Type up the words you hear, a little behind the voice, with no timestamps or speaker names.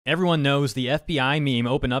Everyone knows the FBI meme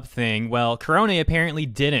open up thing. Well, Korone apparently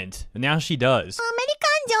didn't, and now she does. American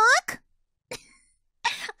joke?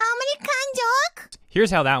 American joke? Here's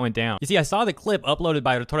how that went down. You see, I saw the clip uploaded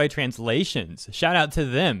by Rotore Translations. Shout out to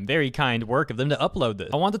them. Very kind work of them to upload this.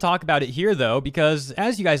 I want to talk about it here, though, because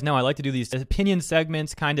as you guys know, I like to do these opinion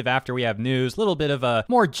segments kind of after we have news. A little bit of a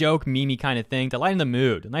more joke, meme-y kind of thing to lighten the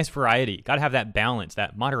mood. A nice variety. Gotta have that balance,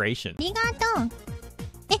 that moderation. ありがとう。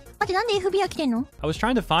え、待って、なんで FBI 来てんの? I was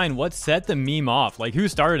trying to find what set the meme off. Like, who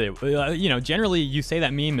started it? You know, generally you say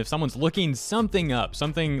that meme if someone's looking something up.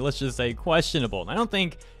 Something, let's just say, questionable. And I don't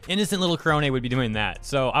think innocent little Korone would be doing that.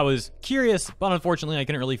 So I was curious, but unfortunately I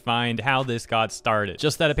couldn't really find how this got started.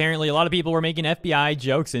 Just that apparently a lot of people were making FBI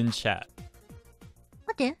jokes in chat.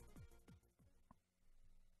 待って。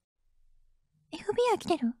FBI 来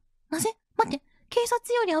てる? なぜ? 待って。警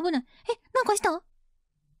察より危ない。え、なんかした? 待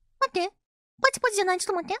って。パチパチじゃない。ち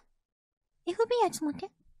ょっと待って。FBI ちょっと待っ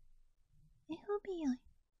て。FBI.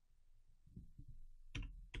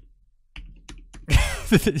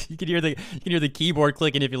 you can hear the keyboard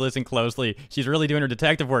clicking if you listen closely. She's really doing her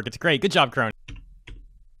detective work. It's great. Good job, Korone.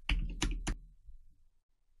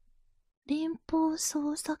 連邦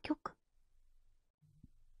捜査局。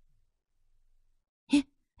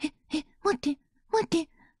待って。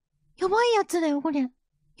やばいやつだよ、これ。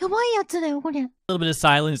やばいやつだよ、これ。A little bit of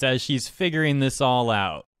silence as she's figuring this all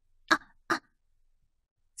out.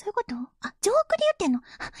 そういうこと?ジョークで言ってんの?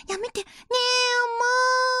やめて。ねえ、も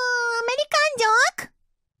う、アメリカンジョーク?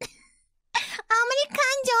 American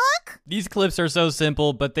joke? These clips are so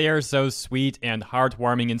simple, but they are so sweet and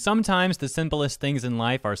heartwarming, and sometimes the simplest things in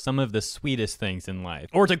life are some of the sweetest things in life.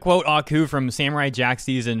 Or to quote Aku from Samurai Jack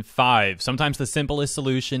Season 5, sometimes the simplest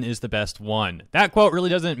solution is the best one. That quote really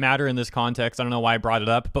doesn't matter in this context. I don't know why I brought it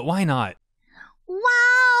up, but why not?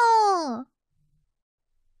 Wow!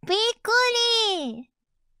 びっくり!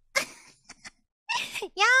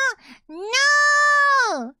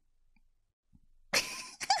 No!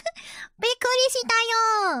 びっくりした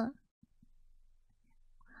よ。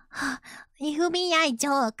FBI ジ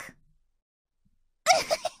ョーク。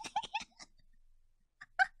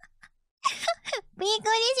びっくりし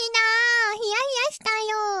た。ヒヤヒヤした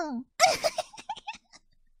よ。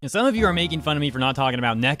And some of you are making fun of me for not talking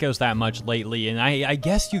about Nekos that much lately, and I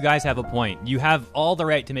guess you guys have a point. You have all the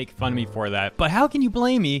right to make fun of me for that, but how can you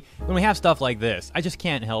blame me when we have stuff like this? I just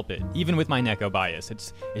can't help it, even with my Neko bias.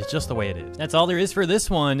 It's just the way it is. That's all there is for this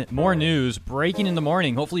one. More news breaking in the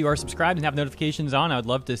morning. Hopefully you are subscribed and have notifications on. I would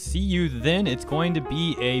love to see you then. It's going to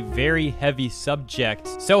be a very heavy subject.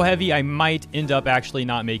 So heavy, I might end up actually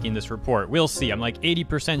not making this report. We'll see. I'm like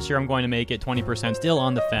 80% sure I'm going to make it, 20% still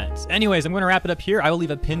on the fence. Anyways, I'm going to wrap it up here. I will leave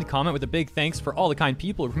a pinned comment with a big thanks for all the kind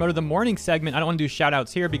people who promoted the morning segment. I don't want to do shout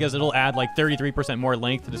outs here because it'll add like 33% more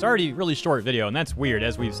length to this already really short video, and that's weird,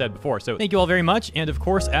 as we've said before. So thank you all very much, and of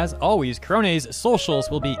course, as always, Korone's socials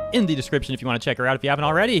will be in the description if you want to check her out if you haven't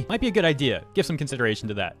already. Might be a good idea. Give some consideration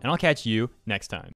to that, and I'll catch you next time.